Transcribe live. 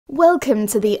Welcome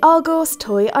to the Argos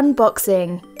toy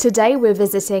unboxing. Today we're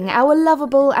visiting our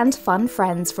lovable and fun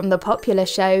friends from the popular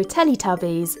show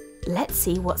Teletubbies. Let's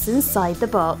see what's inside the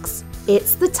box.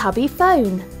 It's the Tubby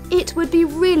phone. It would be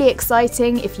really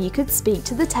exciting if you could speak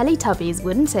to the Teletubbies,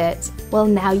 wouldn't it? Well,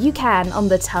 now you can on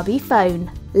the Tubby phone.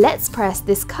 Let's press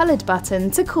this coloured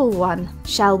button to call one.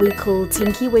 Shall we call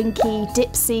Tinky Winky,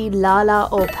 Dipsy, Lala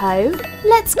or Po?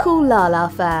 Let's call Lala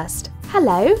first.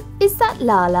 Hello, is that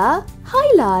Lala?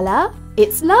 Hi Lala.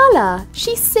 It's Lala.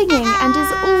 She's singing and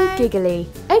is all giggly.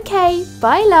 Okay,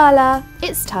 bye Lala.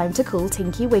 It's time to call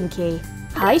Tinky Winky.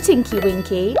 Hi Tinky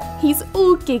Winky. He's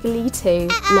all giggly too.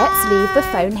 Let's leave the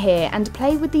phone here and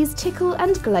play with these tickle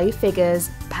and glow figures,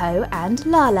 Po and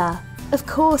Lala. Of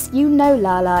course, you know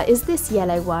Lala is this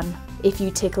yellow one. If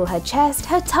you tickle her chest,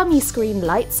 her tummy screen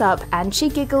lights up and she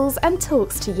giggles and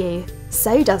talks to you.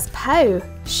 So does Po.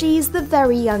 She's the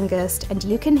very youngest and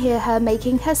you can hear her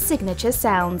making her signature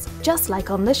sounds, just like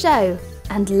on the show.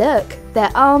 And look, their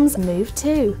arms move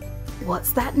too.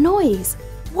 What's that noise?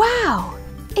 Wow!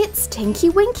 It's Tinky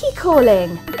Winky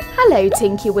calling! Hello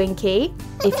Tinky Winky!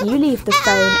 If you leave the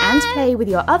phone and play with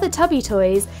your other Tubby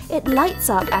toys, it lights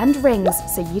up and rings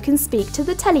so you can speak to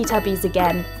the Teletubbies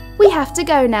again. We have to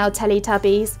go now,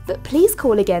 Teletubbies, but please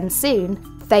call again soon.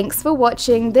 Thanks for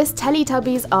watching this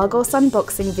Teletubbies Argos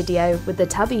unboxing video with the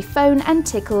Tubby phone and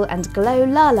Tickle and Glow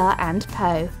Lala and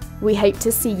Po. We hope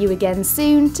to see you again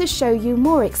soon to show you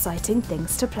more exciting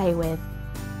things to play with.